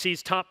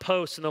TGC's top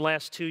posts in the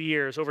last 2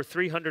 years, over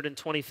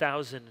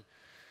 320,000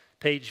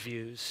 page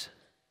views.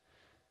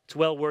 It's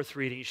well worth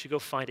reading. You should go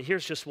find it.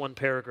 Here's just one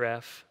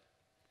paragraph.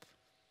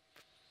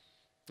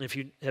 If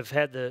you have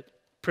had the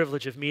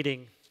privilege of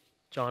meeting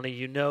Johnny,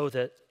 you know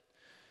that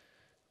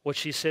what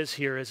she says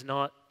here is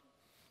not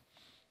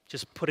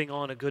just putting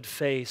on a good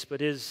face,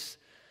 but is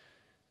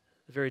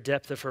the very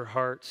depth of her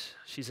heart.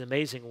 She's an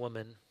amazing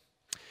woman.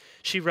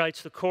 She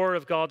writes, "The core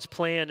of God's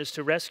plan is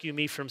to rescue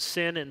me from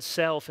sin and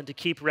self and to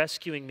keep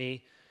rescuing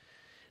me.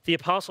 The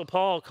Apostle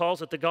Paul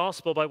calls it the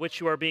gospel by which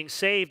you are being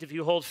saved if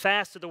you hold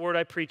fast to the word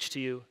I preach to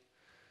you.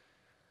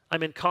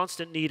 I'm in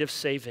constant need of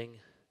saving.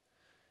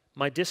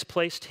 My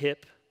displaced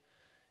hip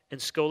and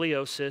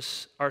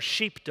scoliosis are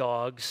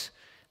sheepdogs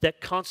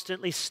that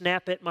constantly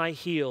snap at my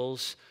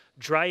heels,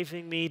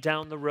 driving me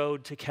down the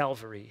road to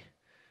Calvary,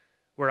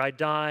 where I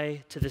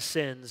die to the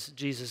sins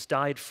Jesus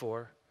died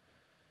for.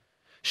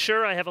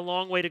 Sure, I have a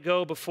long way to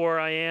go before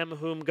I am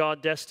whom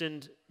God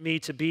destined me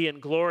to be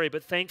in glory,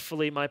 but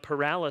thankfully my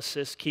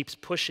paralysis keeps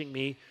pushing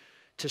me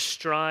to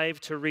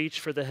strive to reach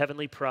for the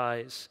heavenly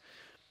prize.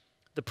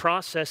 The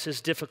process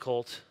is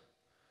difficult,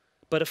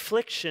 but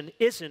affliction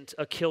isn't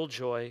a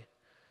killjoy.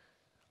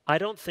 I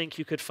don't think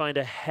you could find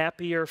a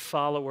happier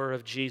follower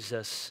of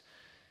Jesus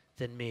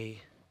than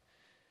me.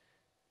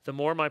 The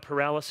more my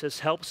paralysis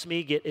helps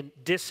me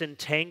get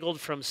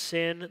disentangled from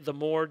sin, the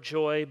more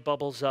joy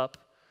bubbles up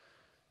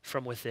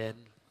from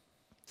within."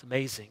 It's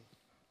amazing.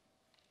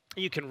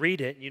 You can read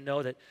it and you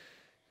know that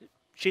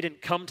she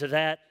didn't come to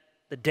that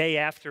the day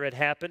after it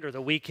happened, or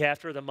the week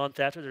after, or the month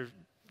after. There are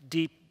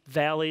deep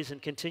valleys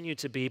and continue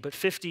to be, but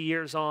 50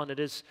 years on, it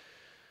is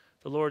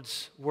the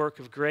Lord's work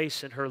of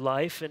grace in her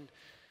life, and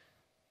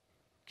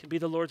can be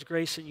the Lord's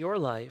grace in your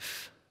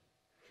life.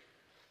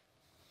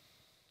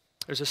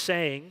 There's a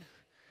saying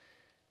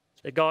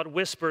that God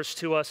whispers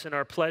to us in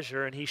our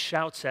pleasure and he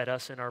shouts at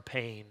us in our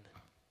pain.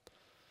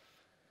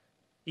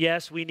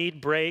 Yes, we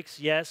need breaks.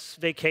 Yes,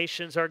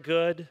 vacations are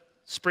good.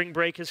 Spring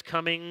break is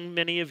coming.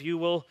 Many of you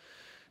will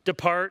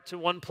depart to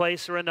one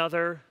place or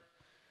another.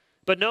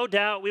 But no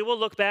doubt we will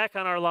look back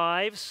on our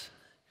lives,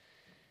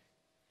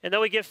 and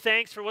though we give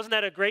thanks for, wasn't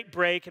that a great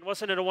break, and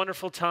wasn't it a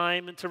wonderful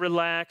time, and to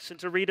relax, and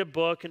to read a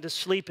book, and to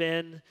sleep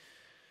in,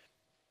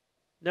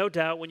 no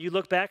doubt when you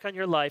look back on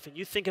your life and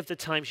you think of the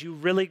times you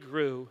really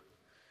grew,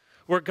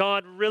 where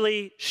God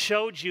really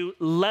showed you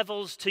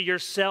levels to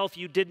yourself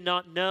you did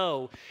not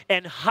know,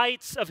 and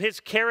heights of his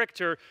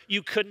character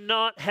you could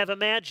not have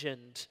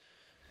imagined,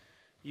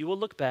 you will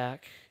look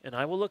back, and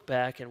I will look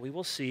back, and we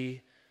will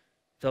see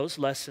those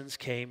lessons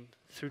came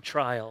through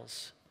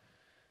trials,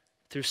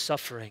 through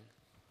suffering.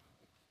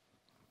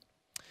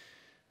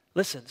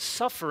 Listen,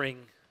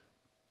 suffering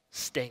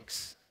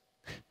stinks.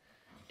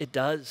 It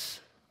does.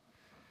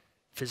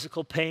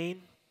 Physical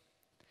pain,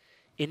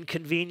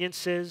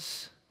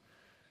 inconveniences,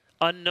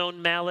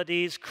 unknown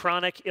maladies,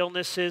 chronic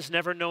illnesses,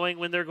 never knowing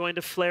when they're going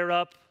to flare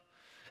up,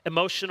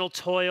 emotional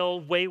toil,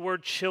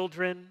 wayward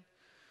children.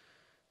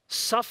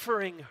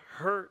 Suffering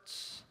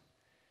hurts.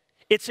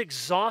 It's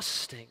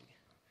exhausting.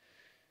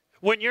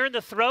 When you're in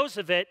the throes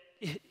of it,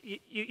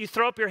 you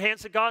throw up your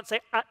hands to God and say,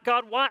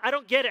 God, why? I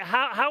don't get it.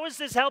 How is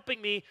this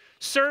helping me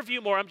serve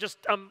you more?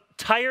 I'm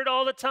tired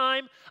all the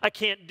time. I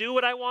can't do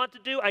what I want to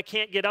do. I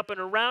can't get up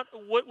and around.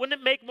 Wouldn't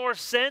it make more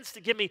sense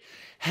to give me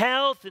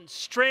health and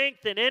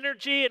strength and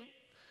energy? And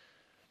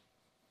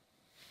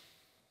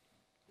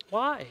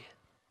why?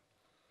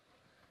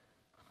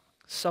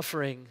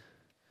 Suffering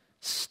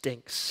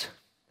stinks.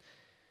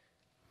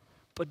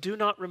 But do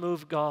not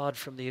remove God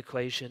from the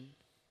equation.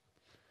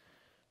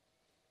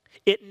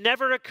 It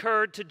never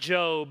occurred to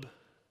Job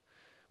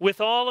with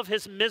all of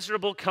his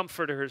miserable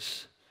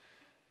comforters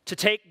to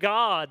take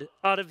God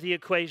out of the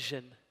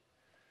equation.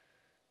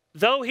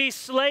 Though he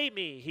slay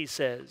me, he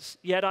says,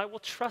 yet I will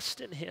trust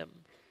in him.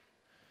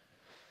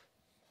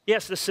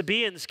 Yes, the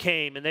Sabaeans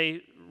came and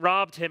they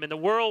robbed him, and the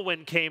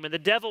whirlwind came and the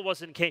devil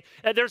came.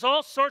 And there's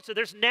all sorts of,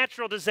 there's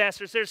natural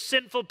disasters, there's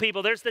sinful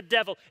people, there's the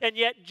devil. And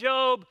yet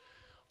Job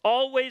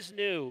always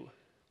knew,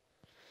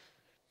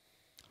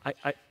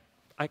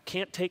 I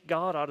can't take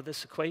God out of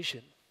this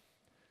equation.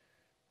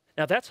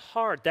 Now that's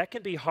hard. That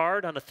can be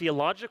hard on a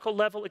theological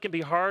level. It can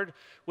be hard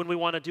when we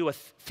want to do a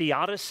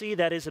theodicy,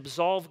 that is,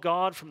 absolve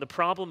God from the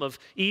problem of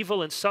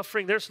evil and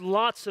suffering. There's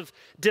lots of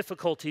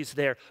difficulties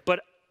there.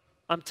 But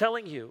I'm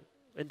telling you,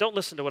 and don't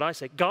listen to what I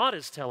say, God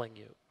is telling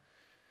you,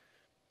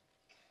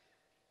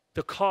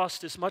 the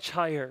cost is much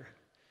higher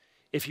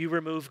if you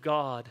remove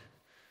God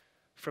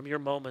from your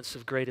moments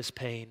of greatest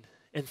pain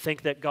and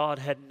think that God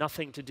had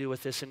nothing to do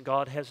with this and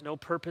God has no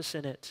purpose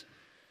in it.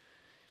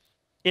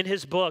 In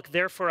his book,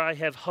 Therefore I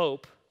Have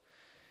Hope,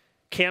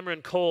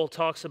 Cameron Cole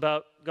talks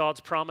about God's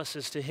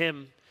promises to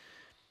him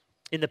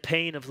in the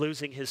pain of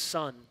losing his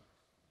son.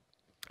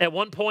 At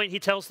one point, he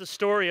tells the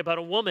story about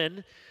a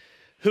woman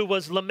who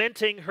was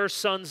lamenting her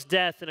son's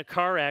death in a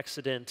car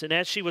accident. And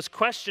as she was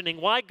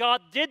questioning why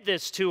God did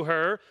this to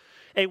her,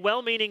 a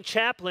well-meaning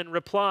chaplain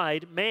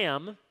replied,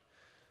 "Ma'am,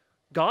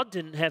 God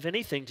didn't have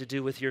anything to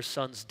do with your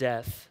son's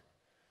death."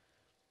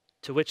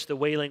 To which the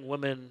wailing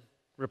woman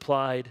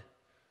replied,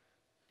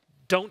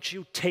 "Don't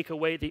you take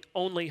away the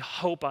only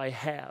hope I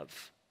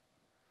have."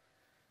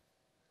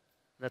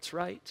 That's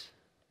right.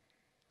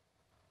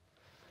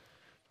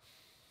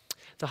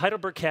 The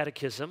Heidelberg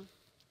Catechism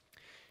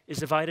is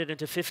divided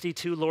into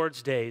 52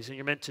 Lord's Days, and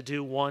you're meant to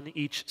do one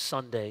each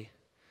Sunday.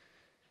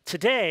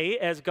 Today,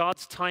 as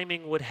God's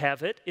timing would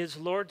have it, is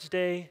Lord's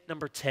Day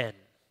number 10.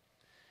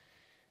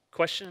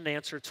 Question and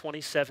answer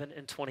 27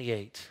 and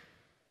 28.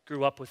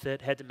 Grew up with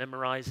it, had to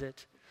memorize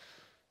it.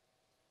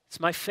 It's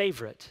my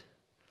favorite.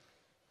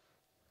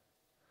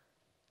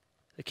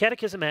 The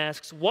Catechism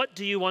asks, what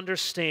do you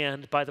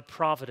understand by the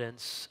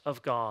providence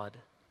of God?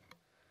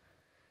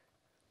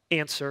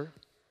 Answer,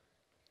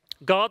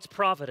 God's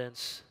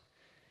providence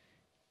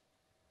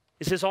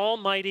is his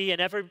almighty and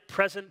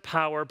ever-present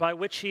power by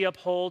which he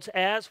upholds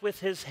as with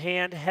his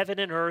hand heaven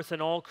and earth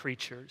and all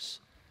creatures,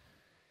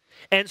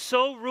 and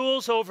so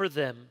rules over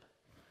them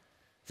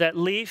that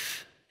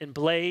leaf and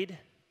blade,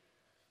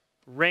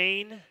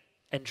 rain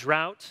and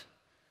drought,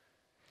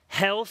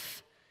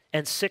 health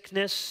and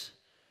sickness,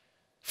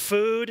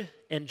 food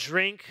and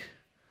drink,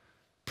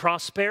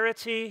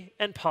 prosperity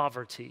and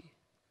poverty,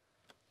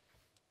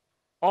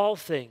 all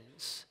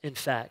things, in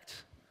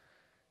fact,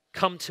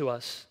 come to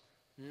us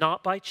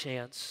not by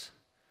chance,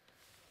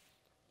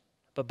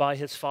 but by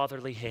his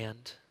fatherly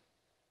hand.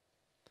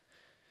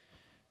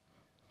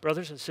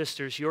 Brothers and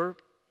sisters, your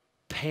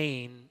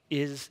pain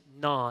is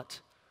not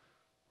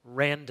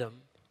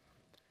random.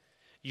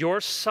 Your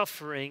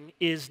suffering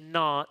is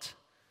not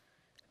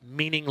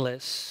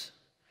meaningless.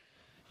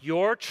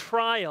 Your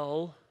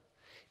trial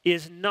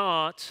is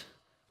not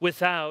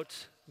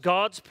without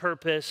God's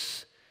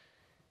purpose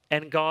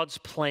and God's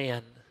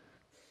plan.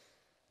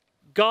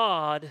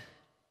 God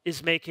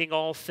is making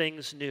all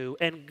things new,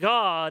 and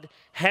God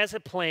has a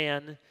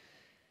plan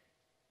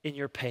in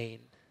your pain.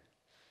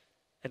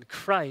 And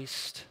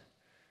Christ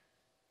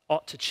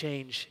ought to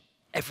change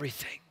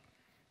everything.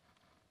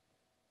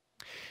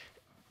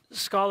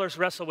 Scholars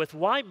wrestle with,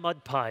 why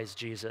mud pies,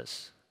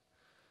 Jesus?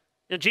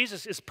 You know,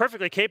 Jesus is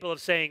perfectly capable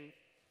of saying,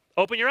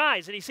 open your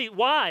eyes. And you see,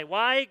 why?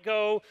 Why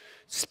go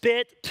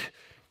spit,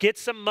 get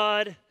some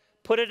mud,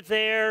 put it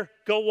there,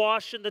 go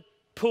wash in the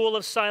pool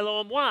of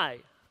Siloam? Why?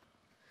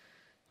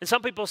 And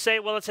some people say,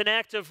 well, it's an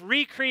act of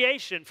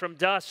recreation. From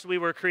dust we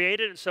were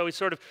created, and so he's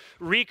sort of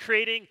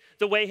recreating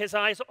the way his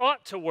eyes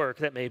ought to work.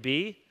 That may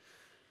be.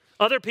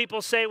 Other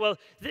people say, well,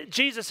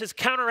 Jesus is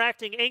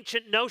counteracting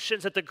ancient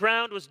notions that the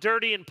ground was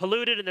dirty and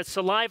polluted and that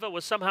saliva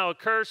was somehow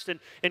accursed, and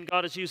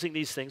God is using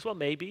these things. Well,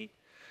 maybe.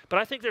 But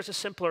I think there's a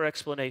simpler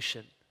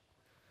explanation.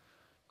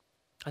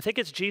 I think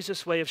it's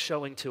Jesus' way of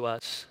showing to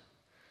us,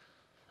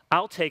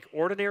 I'll take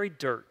ordinary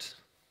dirt.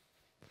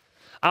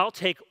 I'll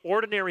take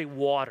ordinary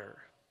water.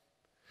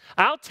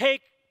 I'll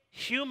take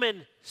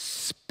human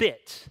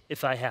spit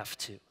if I have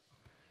to.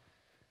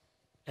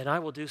 And I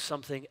will do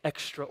something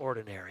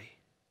extraordinary.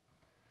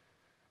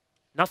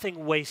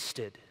 Nothing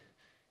wasted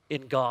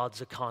in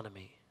God's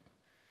economy.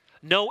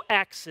 No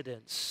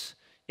accidents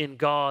in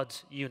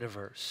God's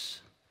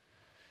universe.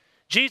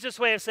 Jesus'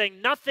 way of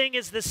saying, nothing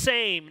is the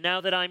same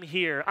now that I'm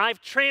here. I've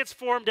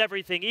transformed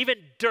everything, even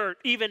dirt,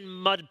 even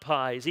mud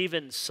pies,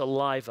 even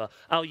saliva.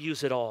 I'll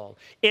use it all.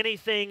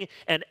 Anything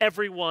and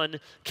everyone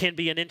can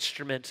be an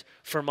instrument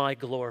for my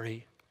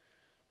glory.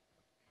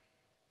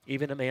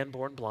 Even a man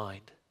born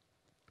blind.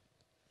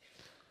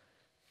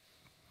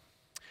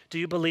 Do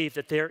you believe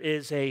that there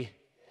is a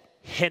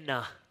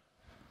henna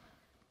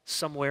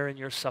somewhere in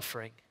your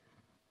suffering?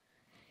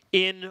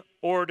 In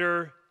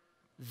order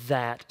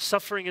that.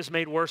 Suffering is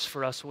made worse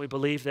for us when we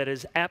believe that it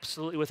is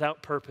absolutely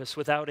without purpose,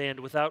 without end,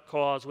 without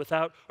cause,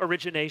 without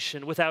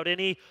origination, without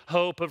any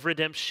hope of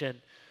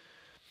redemption.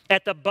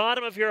 At the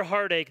bottom of your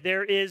heartache,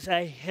 there is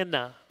a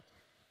henna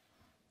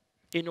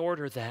in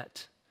order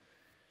that.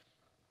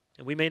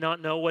 And we may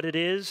not know what it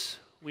is.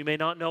 We may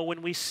not know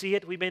when we see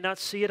it. We may not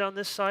see it on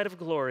this side of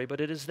glory, but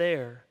it is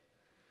there.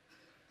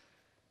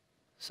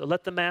 So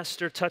let the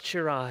Master touch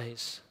your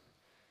eyes.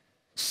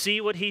 See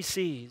what he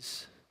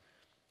sees.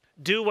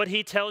 Do what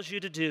he tells you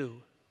to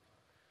do.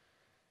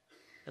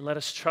 And let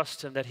us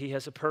trust him that he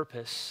has a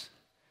purpose,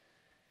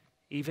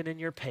 even in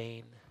your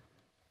pain.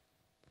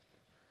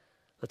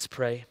 Let's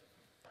pray.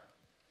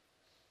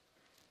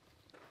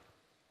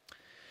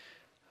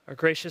 Our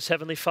gracious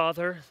Heavenly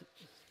Father,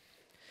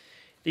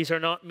 these are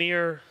not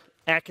mere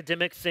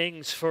academic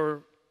things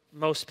for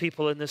most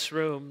people in this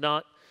room,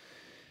 not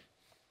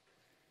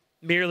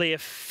merely a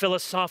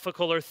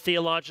philosophical or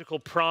theological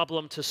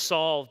problem to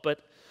solve, but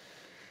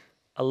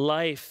a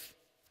life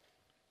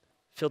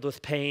filled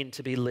with pain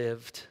to be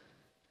lived.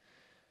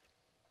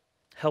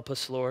 Help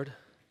us, Lord.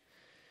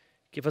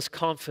 Give us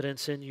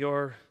confidence in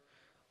your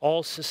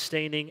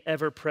all-sustaining,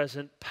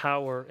 ever-present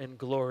power and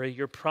glory,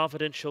 your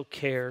providential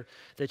care,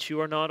 that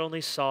you are not only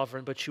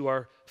sovereign, but you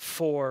are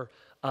for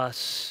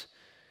us.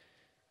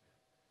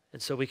 And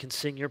so we can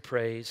sing your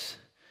praise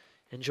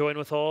and join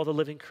with all the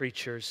living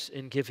creatures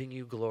in giving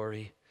you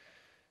glory,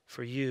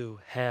 for you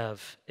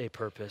have a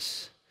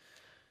purpose.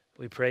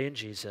 We pray in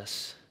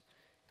Jesus.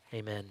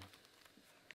 Amen.